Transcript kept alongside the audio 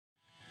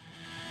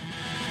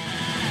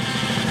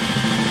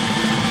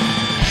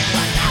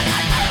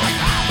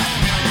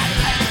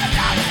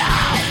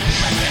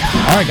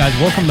All right, guys,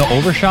 welcome to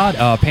Overshot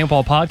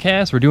Paintball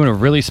Podcast. We're doing a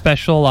really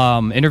special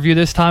interview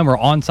this time. We're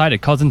on site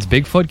at Cousins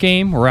Bigfoot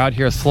game. We're out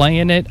here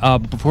slaying it.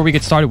 Before we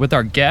get started with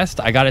our guest,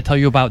 I got to tell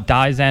you about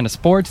Dyzana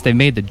Sports. They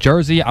made the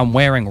jersey I'm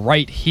wearing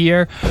right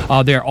here.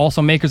 They're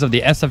also makers of the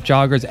SF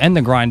joggers and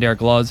the Grind Air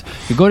gloves.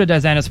 You go to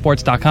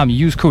DyzanaSports.com, you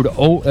use code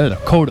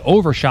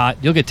Overshot.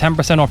 You'll get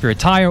 10% off your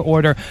entire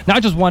order.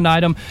 Not just one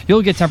item,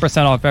 you'll get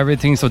 10% off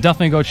everything. So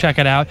definitely go check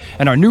it out.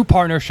 And our new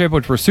partnership,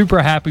 which we're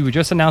super happy, we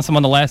just announced them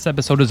on the last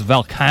episode, is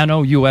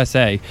Volcano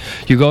USA.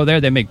 You go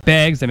there, they make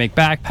bags, they make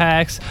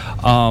backpacks,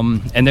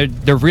 and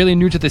they're really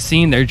new to the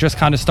scene. They're just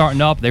kind of starting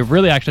up. They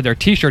really, actually, their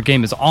t-shirt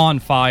game is on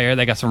fire.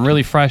 They got some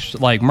really fresh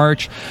like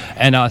merch.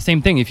 And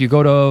same thing, if you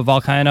go to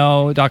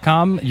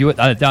volcanousa.com and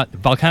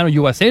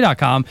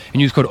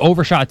use code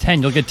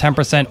Overshot10, you'll get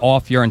 10%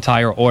 off your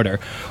entire order.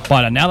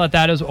 But now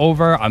that is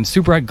over, I'm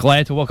super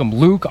glad to welcome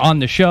Luke on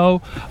the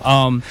show.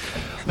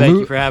 Thank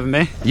you for having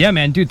me. Yeah,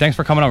 man, dude, thanks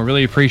for coming on.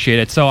 Really appreciate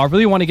it. So I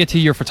really want to get to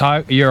your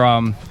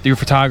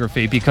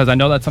photography, because I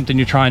know that's something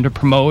you're trying to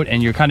promote,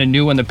 and you're kind of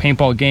new in the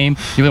paintball game.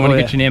 You really want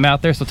to get your name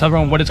out there. So tell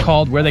everyone what it's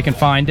called, where they can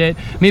find it,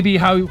 maybe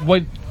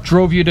what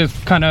drove you to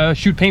kind of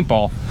shoot paintball.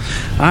 All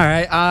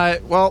right.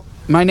 Well,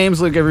 my name's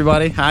Luke,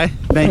 everybody. Hi.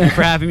 Thank you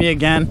for having me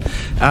again.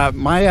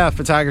 My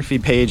photography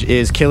page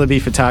is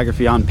Killaby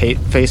Photography on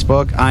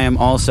Facebook. I am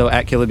also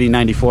at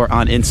Killaby94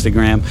 on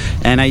Instagram.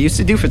 And I used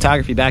to do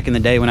photography back in the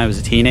day when I was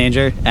a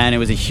teenager, and it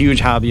was a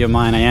huge hobby of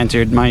mine. I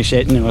entered my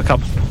shit into a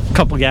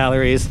couple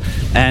galleries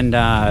and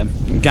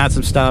got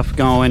some stuff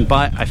going,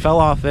 but I fell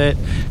off it.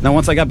 And then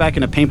once I got back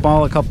into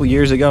paintball a couple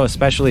years ago,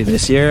 especially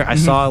this year, I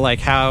saw like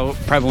how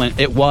prevalent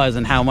it was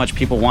and how much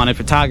people wanted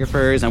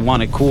photographers and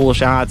wanted cool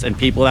shots and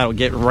people that would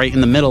get right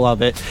in the middle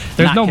of it.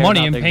 There's no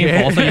money in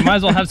paintball, so you might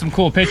as well have some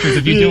cool pictures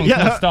of you doing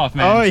cool stuff,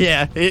 man. Oh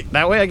yeah,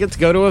 that way I get to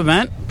go to an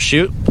event,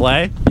 shoot,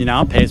 play,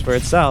 pays for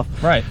itself.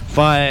 Right.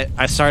 But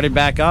I started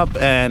back up,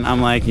 and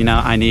I'm like,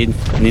 I need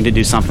to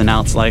do something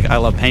else. Like, I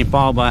love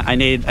paintball, but I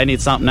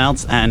need something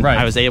else, and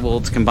I was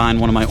able to combine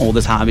one of my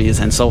oldest hobbies,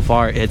 and so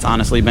far it's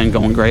honestly been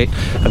going great.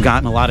 I've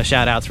gotten a lot of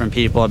shout outs from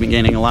people. I've been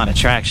gaining a lot of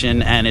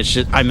traction, and it's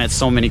just, I met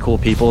so many cool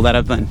people that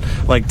have been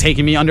like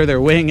taking me under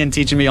their wing and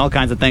teaching me all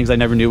kinds of things I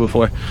never knew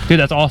before. Dude,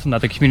 that's awesome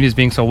that the community is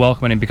being so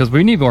welcoming, because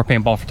we need more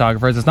paintball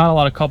photographers. There's not a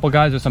lot of couple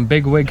guys. There's some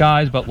big wig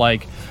guys, but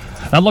like,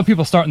 I love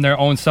people starting their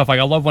own stuff. Like,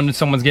 I love when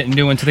someone's getting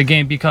new into the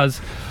game,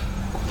 because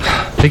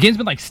the game's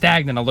been like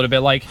stagnant a little bit.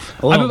 Like,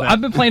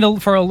 I've been playing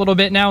for a little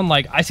bit now, and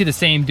like, I see the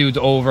same dudes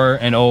over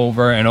and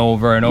over and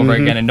over and over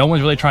again, and no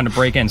one's really trying to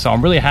break in. So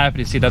I'm really happy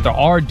to see that there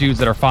are dudes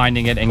that are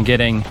finding it and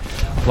getting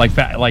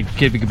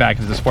getting back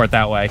into the sport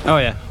that way. Oh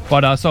yeah.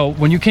 But so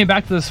when you came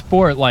back to the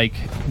sport, like,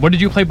 what did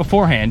you play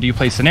beforehand? Do you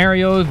play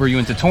scenarios? Were you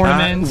into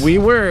tournaments? We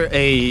were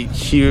a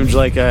huge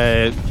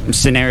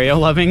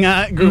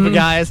scenario-loving group of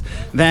guys.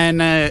 Then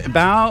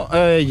about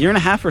a year and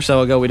a half or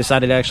so ago, we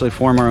decided to actually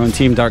form our own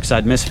team,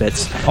 Darkside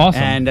Misfits.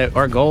 Awesome. And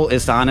our goal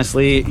is to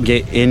honestly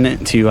get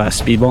into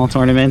speedball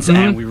tournaments,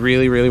 and we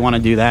really, really want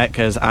to do that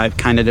because I've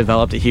kind of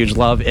developed a huge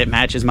love. It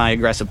matches my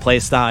aggressive play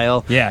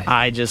style. Yeah.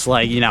 I just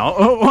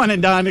one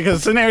and done,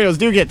 because scenarios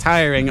do get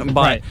tiring,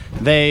 but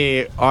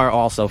they are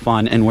also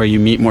fun, and where you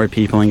meet more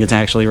people and get to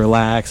actually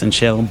relax and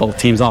chill both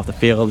teams off the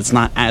field. It's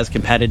not as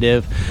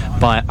competitive,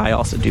 but I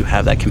also do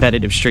have that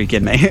competitive streak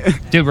in me.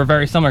 Dude, we're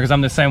very similar, because I'm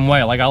the same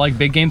way. Like, I like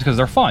big games because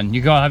they're fun. You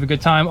go out, have a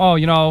good time. Oh,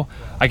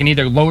 I can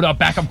either load up,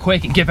 back up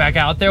quick, and get back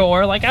out there,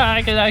 or like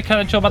I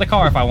kind of chill by the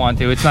car if I want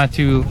to. It's not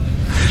too...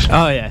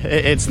 Oh yeah,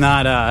 it's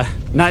not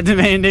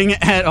demanding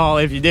at all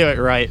if you do it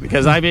right,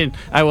 because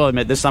I will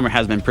admit this summer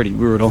has been pretty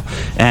brutal,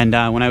 and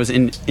when I was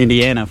in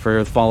Indiana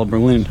for the Fall of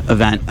Berlin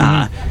event,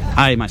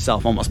 I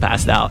myself almost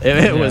passed out.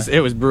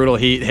 It was brutal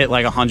heat, hit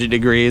like 100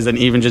 degrees, and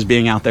even just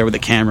being out there with the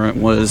camera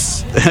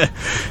was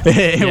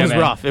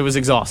rough. It was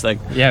exhausting.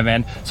 Yeah,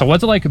 man. So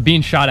what's it like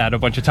being shot at a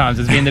bunch of times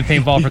as being the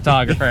paintball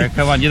photographer?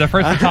 Come on, you're the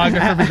first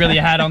photographer we really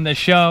had on this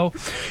show.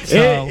 So.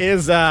 It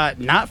is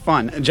not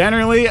fun.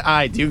 Generally,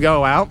 I do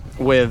go out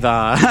with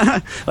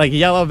like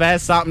yellow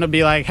vest, something to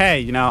be like,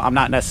 hey, I'm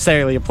not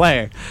necessarily a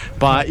player,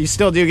 but you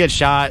still do get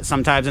shot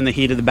sometimes in the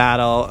heat of the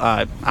battle.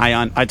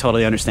 I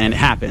totally understand. It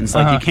happens.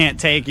 Like, you can't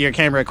take your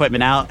camera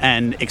equipment out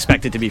and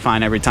expect it to be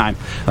fine every time.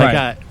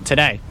 Like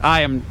today,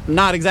 I am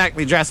not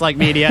exactly dressed like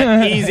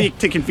media. Easy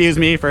to confuse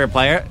me for a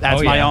player.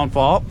 That's my own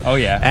fault. Oh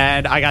yeah.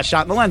 And I got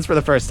shot in the lens for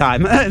the first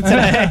time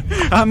today.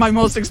 My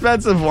most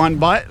expensive one,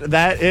 but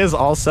that is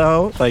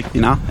also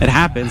it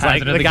happens.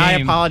 Like, the guy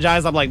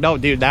apologized. I'm like, no,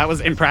 dude, that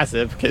was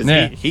impressive, because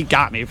he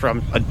got me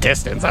from a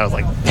distance. I was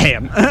like,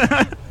 damn.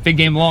 Big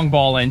game long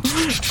ball in.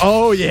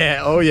 Oh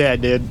yeah,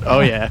 dude. Oh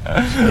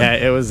yeah.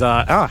 It was.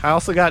 I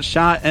also got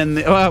shot in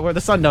where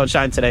the sun don't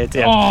shine today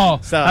too. Oh,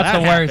 so that's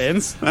the worst.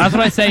 Happens. That's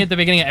what I say at the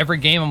beginning of every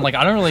game. I'm like,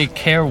 I don't really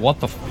care what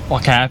the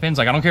fuck happens.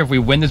 Like, I don't care if we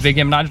win this big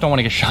game, and I just don't want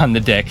to get shot in the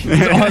dick. It's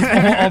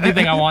the only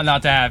thing I want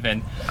not to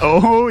happen.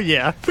 Oh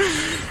yeah.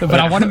 But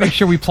I want to make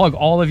sure we plug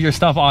all of your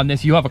stuff on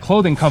this. You have a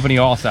clothing company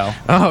also.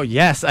 Oh,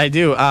 yes, I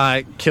do.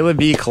 Killer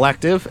Bee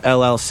Collective,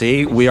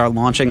 LLC. We are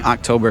launching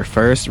October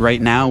 1st.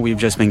 Right now, we've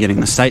just been getting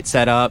the site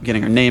set up,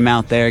 getting our name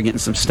out there, getting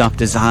some stuff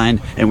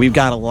designed, and we've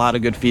got a lot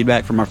of good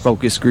feedback from our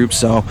focus group,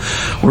 so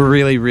we're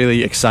really,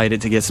 really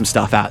excited to get some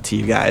stuff out to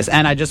you guys.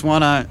 And I just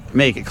want to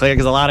make it clear,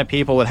 because a lot of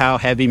people, with how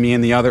heavy me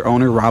and the other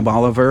owner, Rob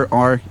Oliver,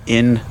 are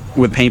in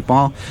with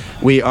paintball,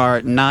 we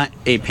are not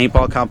a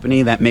paintball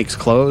company that makes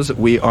clothes.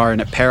 We are an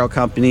apparel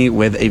company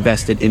with a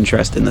vested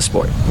interest in the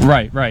sport.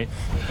 Right.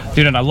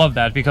 Dude, and I love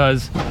that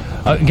because,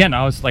 again,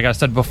 like I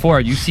said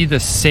before, you see the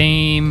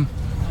same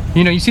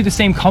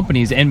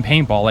companies in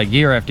paintball like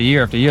year after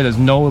year after year. There's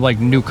no like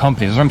new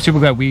companies. So I'm super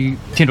glad we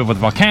teamed up with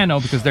Volcano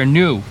because they're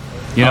new.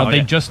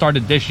 They just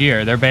started this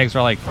year. Their bags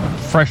are like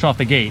fresh off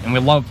the gate, and we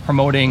love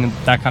promoting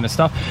that kind of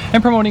stuff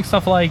and promoting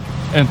stuff like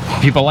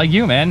people like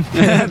you, man.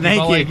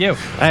 Thank you. Like you.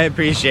 I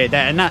appreciate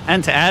that.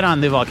 And to add on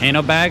the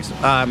Volcano bags,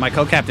 my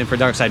co-captain for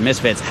Darkside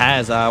Misfits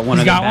has one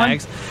of the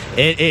bags.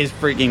 It is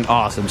freaking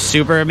awesome,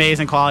 super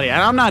amazing quality, and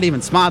I'm not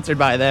even sponsored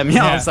by them,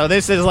 so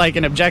this is like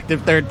an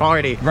objective third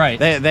party. Right.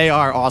 They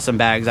are awesome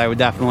bags. I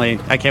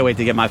can't wait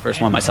to get my first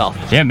one myself.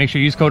 Yeah, make sure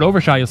you use code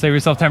Overshot. You'll save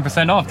yourself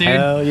 10% off, dude.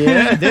 Hell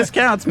yeah.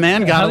 Discounts,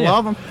 man. Gotta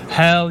love them.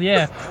 Hell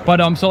yeah.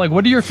 But so like,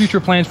 what are your future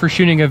plans for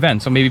shooting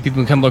events? So maybe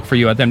people can look for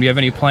you at them. Do you have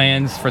any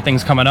plans for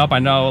things coming up? I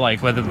know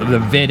like with the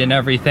vid and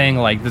everything,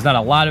 like there's not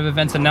a lot of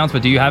events announced,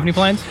 but do you have any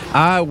plans?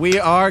 We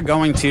are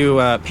going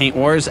to Paint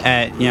Wars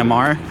at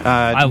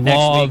EMR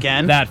next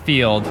weekend. That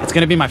field. It's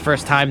going to be my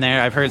first time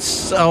there. I've heard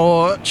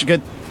such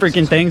good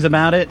freaking things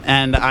about it,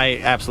 and I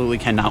absolutely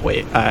cannot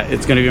wait.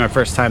 It's going to be my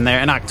first time there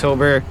in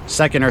October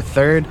 2nd or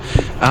 3rd.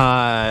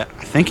 I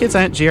think it's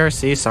at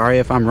GRC. Sorry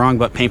if I'm wrong,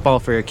 but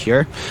Paintball for a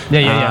Cure.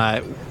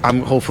 Yeah.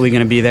 I'm hopefully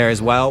going to be there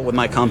as well with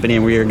my company,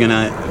 and we are going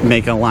to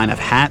make a line of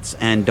hats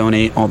and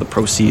donate all the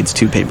proceeds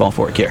to Paintball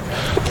for a Cure.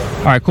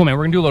 All right, cool, man.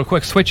 We're going to do a little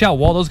quick switch out.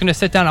 Waldo's going to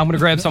sit down. I'm going to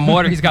grab some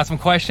water. He's got some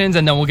questions,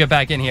 and then we'll get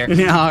back in here.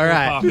 Yeah, all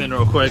right. Pop in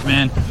real quick,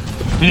 man.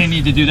 We didn't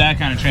need to do that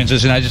kind of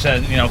transition. I just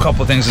had, a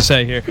couple of things to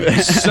say here.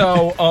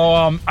 So,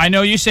 I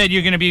know you said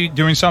you're going to be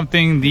doing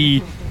something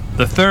the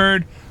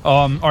 3rd.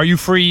 Are you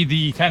free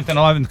the 10th and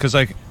 11th? Because,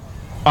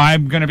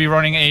 I'm going to be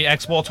running a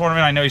X-Ball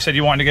tournament. I know you said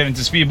you wanted to get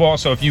into Speedball,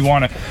 so if you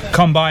want to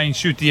come by and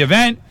shoot the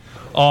event,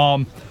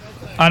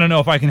 I don't know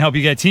if I can help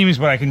you get teams,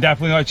 but I can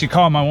definitely let you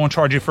come. I won't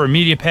charge you for a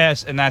media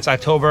pass, and that's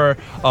October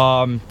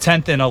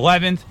 10th and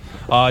 11th.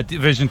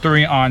 Division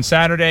 3 on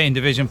Saturday and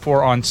Division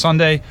 4 on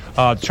Sunday.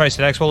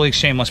 Tri-State Expo League,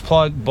 shameless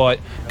plug, but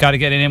got to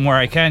get it in where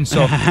I can.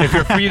 So if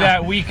you're free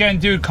that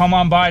weekend, dude, come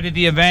on by to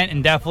the event,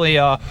 and definitely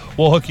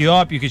we'll hook you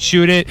up. You could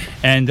shoot it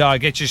and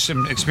get you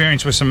some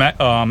experience with some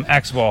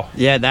X-Ball.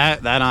 Yeah,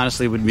 that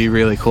honestly would be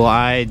really cool.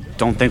 I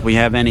don't think we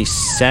have any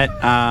set...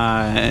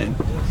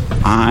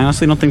 I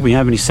honestly don't think we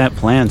have any set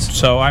plans.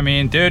 So, I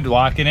mean, dude,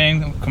 lock it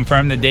in,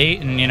 confirm the date,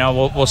 and,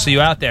 we'll see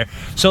you out there.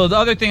 So, the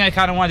other thing I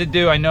kind of wanted to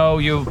do, I know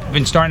you've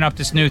been starting up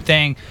this new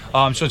thing,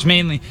 so it's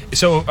mainly,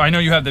 I know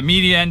you have the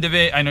media end of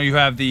it, I know you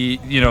have the,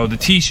 the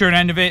t-shirt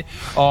end of it.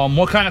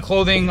 What kind of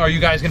clothing are you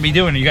guys going to be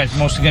doing? Are you guys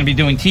mostly going to be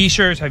doing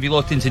t-shirts? Have you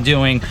looked into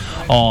doing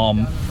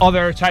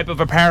other type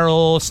of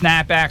apparel,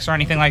 snapbacks, or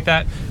anything like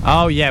that?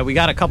 Oh, yeah, we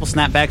got a couple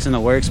snapbacks in the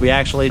works. We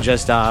actually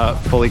just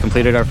fully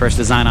completed our first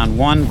design on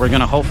one. We're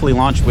going to hopefully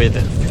launch with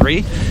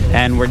 3,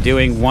 and we're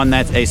doing one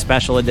that's a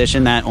special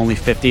edition that only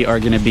 50 are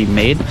going to be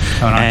made. Oh,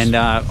 nice. And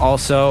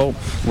also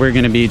we're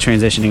going to be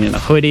transitioning into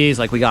hoodies.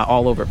 Like, we got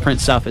all over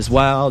print stuff as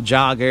well,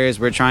 joggers.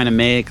 We're trying to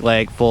make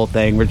like full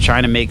thing. We're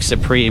trying to make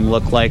Supreme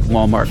look like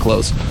Walmart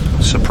clothes.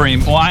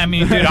 Supreme. Well, I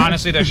mean, dude,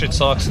 honestly, that shit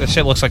sucks. That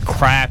shit looks like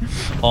crap. They're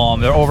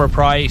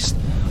overpriced.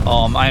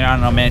 I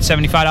don't know, man.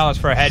 $75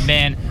 for a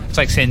headband. It's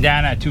like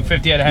Sandana at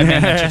 $250 at a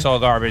headband. That shit's all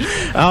garbage.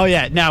 Oh,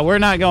 yeah. No, we're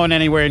not going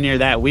anywhere near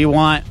that. We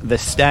want the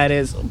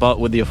status, but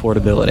with the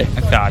affordability.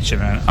 Gotcha,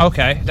 man.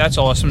 Okay, that's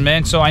awesome,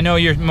 man. So I know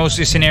you're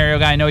mostly a scenario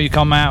guy. I know you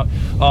come out.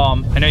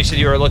 I know you said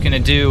you were looking to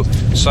do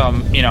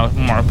some,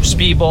 more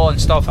speedball and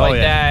stuff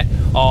that.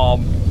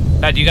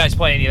 Now, do you guys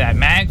play any of that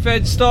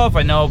MagFed stuff?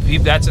 I know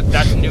that's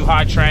a new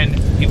hot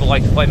trend. People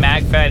like to play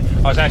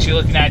MagFed. I was actually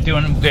looking at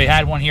they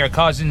had one here at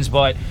Cousins,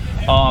 but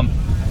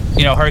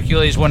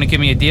Hercules wouldn't give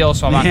me a deal,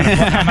 so I'm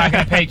not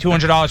gonna pay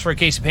 $200 for a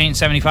case of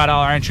paint and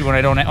 $75 entry when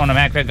I don't own a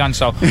MagFed gun.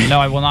 So no,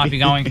 I will not be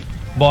going.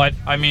 But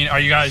I mean, are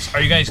you guys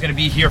going to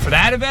be here for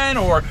that event,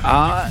 or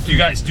do you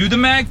guys do the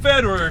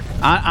MagFed? Or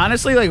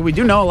honestly, like, we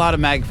do know a lot of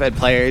MagFed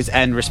players,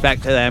 and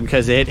respect to them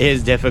because it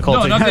is difficult.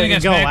 No, to nothing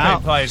against go MagFed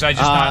out. players. I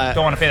just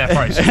don't want to pay that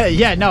price.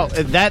 Yeah, no,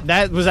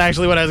 that was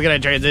actually what I was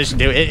going to transition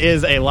to. It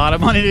is a lot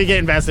of money to get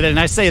invested in, and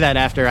I say that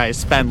after I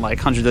spend like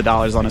hundreds of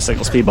dollars on a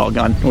single speedball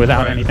gun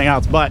without anything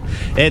else. But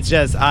it's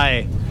just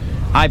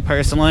I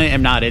personally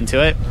am not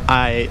into it.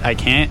 I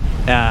can't.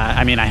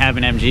 I mean, I have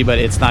an MG, but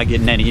it's not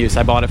getting any use.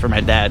 I bought it for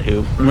my dad,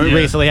 who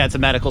recently had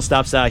some medical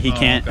stuff, so he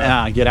can't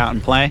get out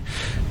and play.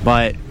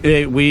 But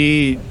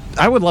we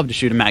I would love to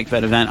shoot a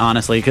MagFed event,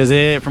 honestly,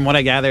 because from what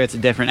I gather, it's a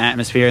different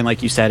atmosphere, and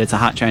like you said, it's a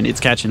hot trend. It's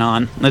catching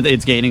on.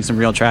 It's gaining some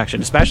real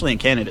traction, especially in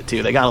Canada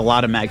too. They got a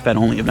lot of MagFed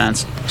only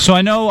events. So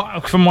I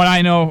know, from what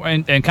I know,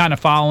 and kind of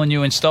following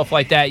you and stuff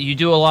like that, you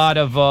do a lot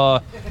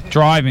of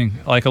driving,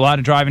 like a lot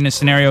of driving in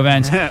scenario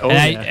events.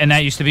 And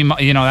that used to be,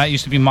 that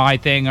used to be my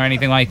thing or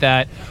anything like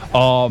that.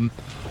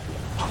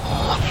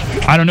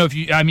 I don't know if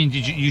you. I mean,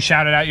 did you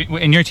shout it out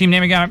in your team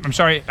name again? I'm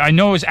sorry. I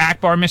know it was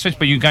Akbar Misfits,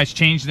 but you guys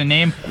changed the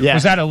name. Yeah.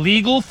 Was that a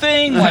legal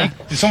thing?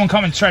 Like, did someone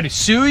come and try to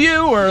sue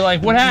you, or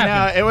like what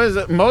happened? No, it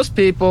was most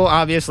people.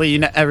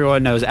 Obviously,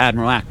 everyone knows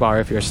Admiral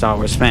Akbar if you're a Star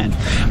Wars fan.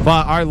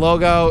 But our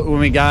logo, when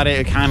we got it,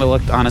 it kind of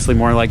looked honestly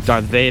more like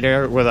Darth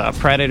Vader with a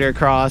Predator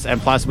cross,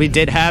 and plus we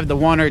did have the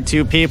one or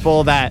two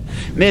people that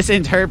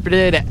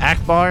misinterpreted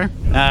Akbar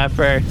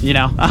for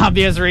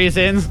obvious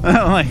reasons.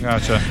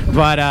 Gotcha.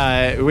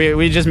 But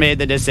we just made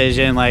the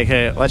decision, like,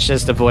 hey, let's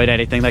just avoid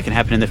anything that can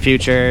happen in the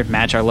future,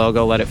 match our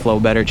logo, let it flow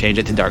better, change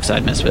it to Dark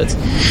Side Misfits.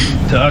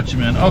 Touch,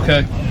 man.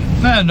 Okay.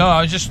 No,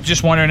 I was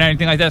just wondering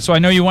anything like that. So I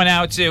know you went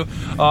out to,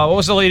 what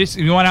was the latest?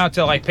 You went out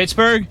to, like,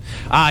 Pittsburgh?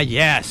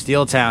 Yeah,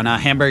 Steeltown,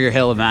 Hamburger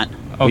Hill event.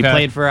 Okay. We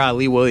played for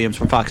Lee Williams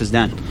from Fox's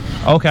Den.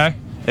 Okay.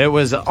 It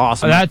was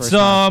awesome.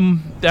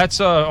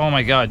 That's oh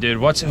my god, dude.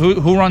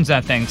 Who runs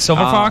that thing?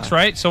 Silver Fox,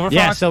 right? Silver Fox?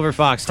 Yeah, Silver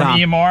Fox, Tom.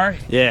 From EMR?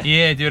 Yeah.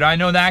 Yeah, dude. I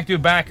know that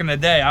dude back in the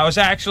day. I was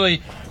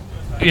actually,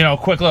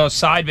 quick little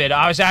side bit.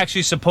 I was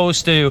actually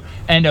supposed to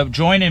end up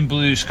joining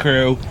Blues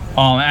Crew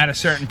at a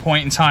certain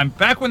point in time.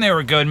 Back when they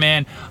were good,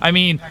 man. I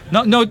mean,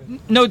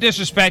 no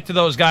disrespect to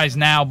those guys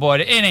now, but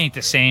it ain't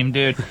the same,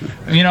 dude.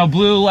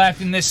 Blue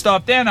left and this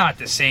stuff, they're not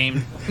the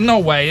same. No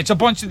way. It's a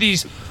bunch of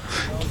these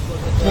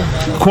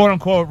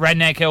quote-unquote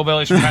redneck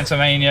hillbillies from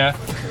Pennsylvania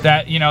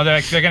that,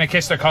 they're going to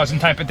kiss their cousin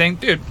type of thing.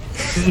 Dude,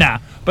 nah.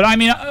 But, I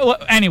mean,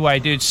 anyway,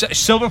 dude,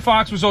 Silver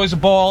Fox was always a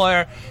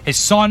baller. His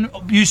son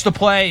used to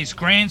play. His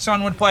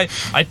grandson would play.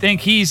 I think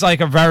he's, like,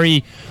 a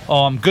very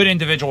good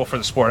individual for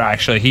the sport,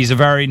 actually. He's a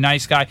very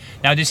nice guy.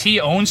 Now, does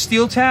he own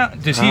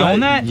Steeltown? Does he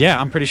own that? Yeah,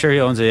 I'm pretty sure he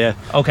owns it, yeah.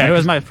 Okay. And it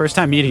was my first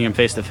time meeting him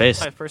face-to-face.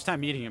 My first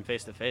time meeting him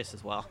face-to-face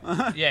as well.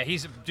 Yeah,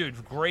 he's a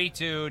great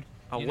dude.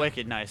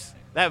 Wicked nice.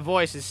 That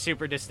voice is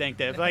super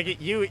distinctive.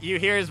 Like, you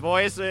hear his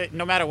voice,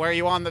 no matter where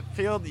you are on the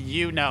field,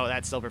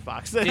 that's Silver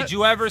Fox. Did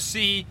you ever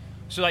see...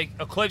 So, like,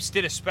 Eclipse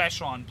did a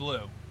special on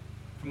Blue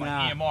from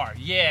EMR.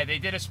 Yeah, they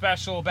did a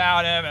special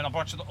about him, and a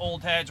bunch of the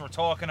old heads were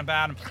talking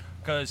about him.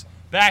 Because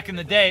back in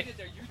the day... They did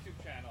their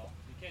YouTube channel.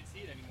 You can't see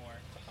it anymore.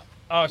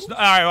 Oh, all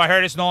right. Well, I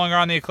heard it's no longer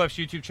on the Eclipse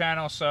YouTube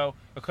channel. So,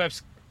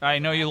 Eclipse, I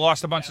know you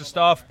lost a bunch of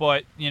stuff,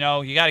 but, you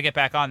got to get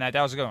back on that.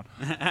 That was a good one.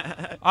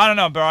 I don't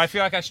know, bro. I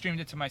feel like I streamed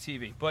it to my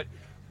TV. But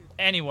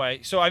anyway,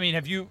 so, I mean,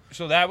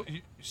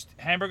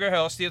 Hamburger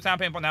Hill, Steeltown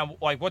Paintball. Now,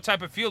 like, what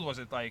type of field was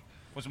it? Like,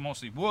 was it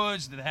mostly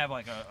woods? Did it have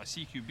like a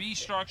CQB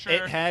structure?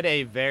 It had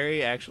a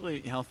very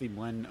actually healthy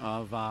blend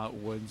of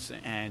woods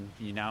and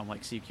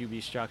like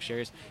CQB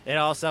structures. It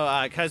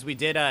also because we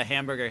did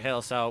Hamburger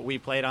Hill, so we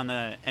played on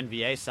the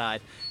NVA side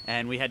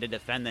and we had to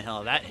defend the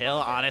hill. That hill,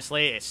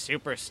 honestly, is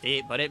super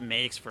steep, but it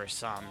makes for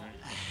some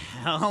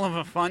hell of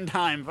a fun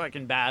time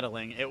fucking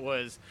battling. It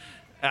was.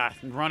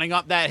 Running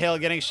up that hill,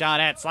 getting shot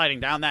at,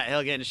 sliding down that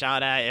hill, getting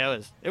shot at.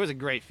 It was a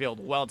great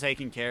field, well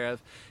taken care of,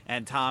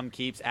 and Tom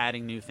keeps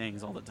adding new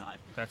things all the time.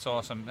 That's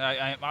awesome.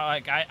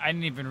 I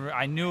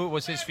knew it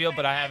was his field,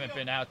 but I haven't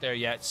been out there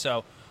yet.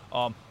 So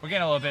we're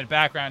getting a little bit of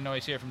background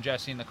noise here from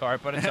Jesse in the car,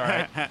 but it's all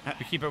right.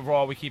 We keep it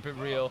raw, we keep it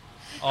real.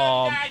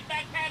 Back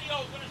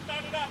patio, gonna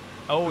start it up.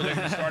 Oh, they're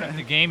gonna start up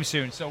the game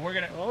soon. So we're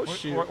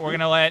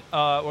gonna let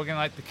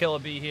the killer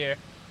be here.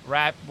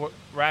 Wrap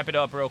it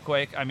up real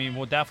quick. I mean,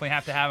 we'll definitely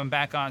have to have him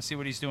back on, see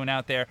what he's doing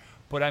out there.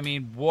 But I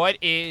mean,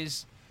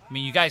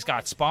 you guys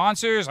got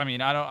sponsors? I mean,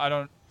 I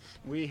don't.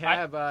 We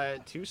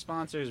have two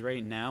sponsors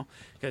right now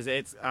because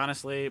it's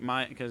honestly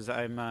because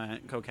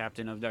I'm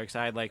co-captain of Dark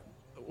Side. Like,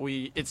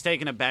 it's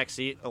taken a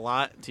backseat a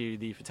lot to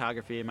the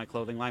photography in my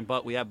clothing line,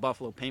 but we have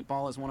Buffalo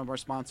Paintball as one of our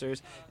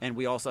sponsors, and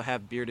we also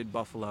have Bearded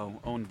Buffalo,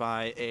 owned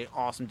by a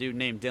awesome dude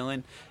named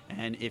Dylan.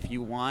 And if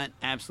you want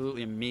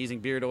absolutely amazing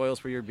beard oils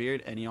for your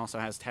beard, and he also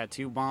has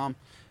Tattoo Bomb.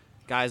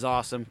 Guy's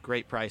awesome,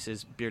 great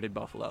prices, Bearded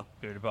Buffalo.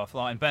 Bearded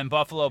Buffalo, and Ben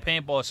Buffalo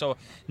Paintball. So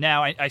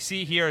now I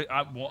see here,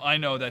 I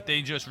know that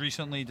they just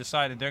recently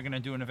decided they're going to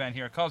do an event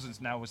here at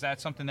Cousins. Now, was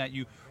that something that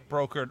you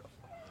brokered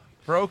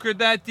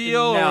that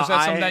deal, no, or was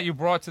that something that you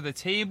brought to the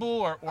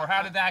table, or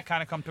how did that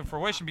kind of come to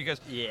fruition? Because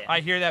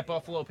I hear that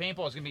Buffalo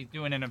Paintball is going to be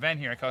doing an event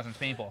here at Cousins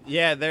Paintball.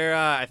 Yeah, they're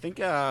I think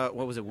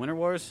what was it, Winter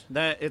Wars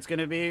that it's going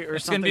to be, or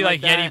it's something? It's going to be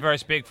like that. Yeti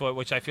versus Bigfoot,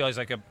 which I feel is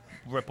like a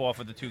rip off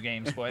of the two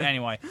games, but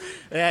anyway.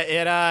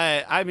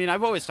 I mean,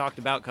 I've always talked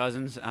about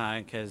Cousins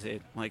because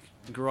it like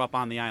grew up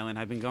on the island.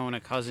 I've been going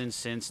to Cousins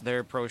since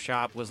their pro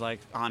shop was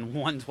like on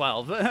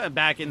 112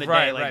 back in the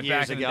day, like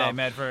years ago. Back in the day,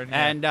 Medford.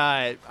 Yeah. And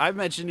I've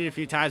mentioned it a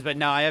few times, but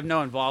no, I have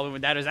no involvement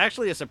with that. It was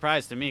actually a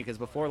surprise to me because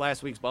before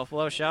last week's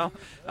Buffalo show,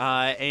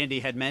 Andy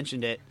had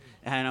mentioned it.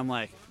 And I'm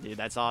like, dude,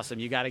 that's awesome.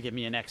 You got to give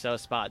me an XO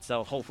spot.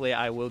 So hopefully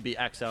I will be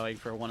XOing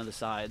for one of the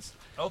sides.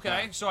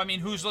 Okay, so I mean,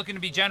 who's looking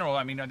to be general?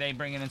 I mean, are they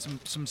bringing in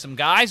some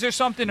guys or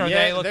something? Or are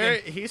they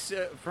looking? He's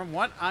from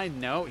what I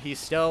know, he's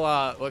still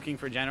looking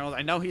for generals.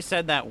 I know he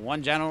said that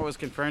one general was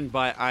confirmed,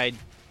 but I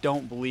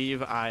don't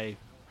believe I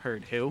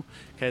heard who,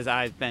 because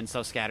I've been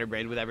so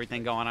scatterbrained with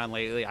everything going on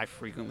lately. I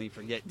frequently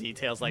forget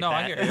details like that.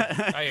 I hear you.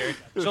 I hear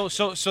you.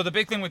 So the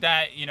big thing with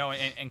that, you know,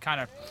 and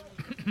kind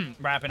of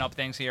wrapping up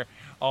things here.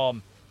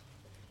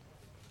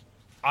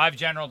 I've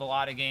generaled a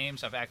lot of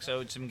games. I've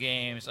XO'd some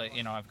games. Like,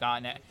 you know, I've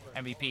gotten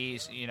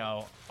MVPs. You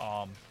know,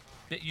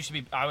 it used to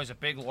be I was a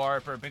big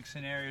LARPer, a big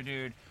scenario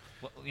dude.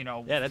 You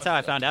know. Yeah, that's how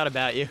I found out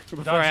about you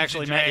before I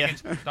actually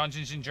met you.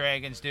 Dungeons and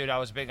Dragons, dude. I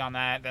was big on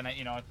that. Then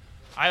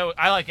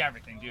I like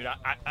everything, dude.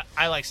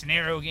 I like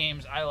scenario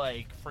games. I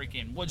like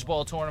freaking Woods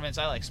Bowl tournaments.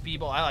 I like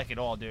Speedball. I like it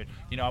all, dude.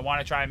 You know, I want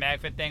to try a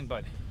MagFit thing,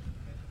 but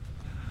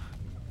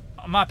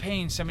I'm not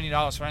paying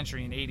 $70 for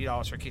entry and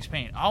 $80 for a case of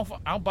paint.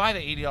 I'll buy the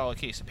 $80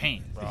 case of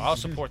paint, bro. I'll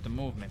support the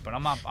movement, but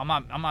I'm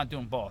not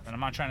doing both, and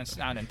I'm not trying to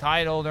sound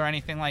entitled or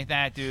anything like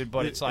that, dude.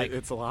 But it's like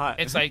it's a lot.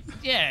 It's like,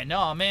 yeah,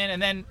 no, man.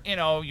 And then you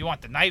know you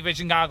want the night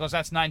vision goggles,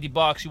 that's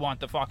 $90. You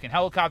want the fucking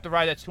helicopter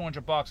ride, that's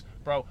 $200,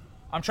 bro.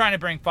 I'm trying to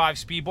bring 5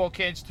 Speedball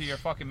kids to your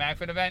fucking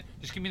MagFit event.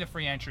 Just give me the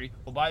free entry.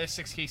 We'll buy the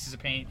 6 cases of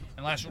paint.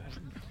 Unless,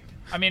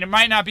 I mean, it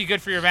might not be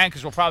good for your event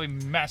because we'll probably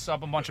mess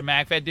up a bunch of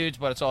MagFed dudes,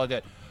 but it's all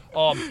good.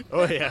 Oh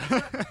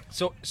yeah.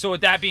 So with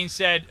that being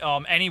said,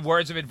 any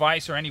words of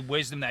advice or any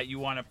wisdom that you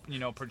want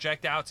to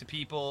project out to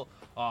people,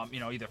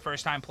 either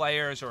first time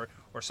players or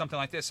something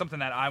like this, something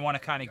that I want to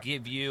kind of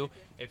give you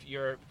if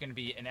you're going to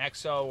be an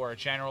XO or a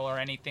general or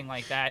anything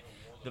like that.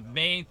 The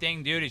main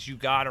thing, dude, is you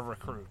got to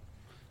recruit.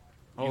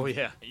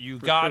 You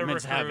got to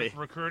recruit.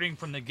 Recruiting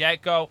from the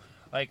get-go.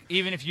 Like,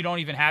 even if you don't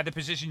even have the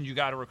position, you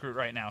got to recruit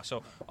right now.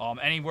 So,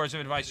 any words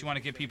of advice you want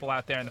to give people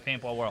out there in the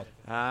paintball world?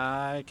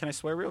 Can I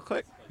swear real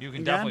quick? You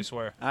can definitely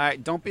swear. All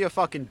right, don't be a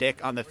fucking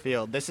dick on the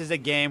field. This is a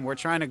game. We're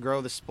trying to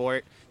grow the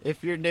sport.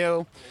 If you're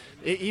new,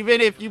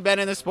 even if you've been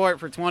in the sport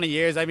for 20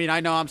 years, I mean, I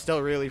know I'm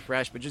still really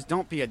fresh, but just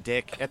don't be a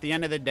dick. At the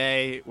end of the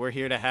day, we're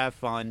here to have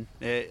fun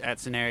at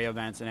scenario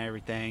events and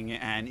everything.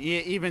 And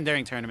even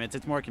during tournaments,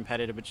 it's more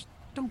competitive, but just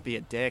don't be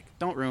a dick.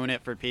 Don't ruin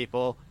it for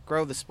people.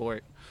 Grow the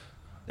sport.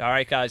 All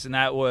right, guys, and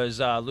that was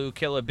Lou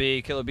Killer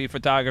B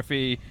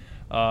Photography,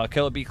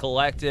 Killer B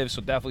Collective,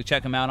 so definitely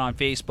check him out on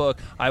Facebook.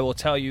 I will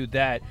tell you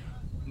that,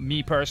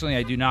 me personally,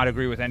 I do not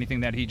agree with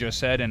anything that he just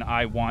said, and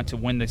I want to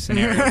win this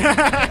scenario.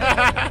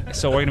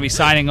 So we're going to be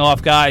signing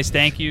off, guys.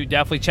 Thank you.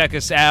 Definitely check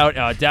us out.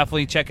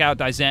 Definitely check out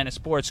Dizana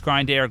Sports,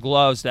 Grind Air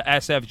Gloves, the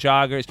SF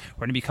Joggers. We're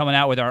going to be coming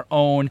out with our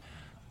own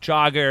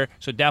jogger,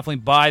 so definitely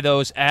buy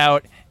those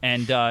out,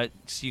 and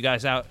see you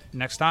guys out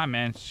next time,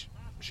 man.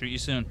 Shoot you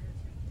soon.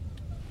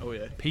 Oh,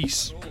 yeah.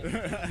 Peace. Awesome.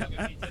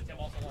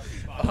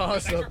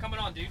 Thanks for coming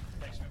on, dude.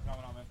 Thanks for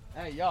coming on, man.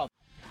 Hey, y'all.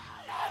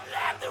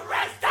 Let the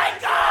rest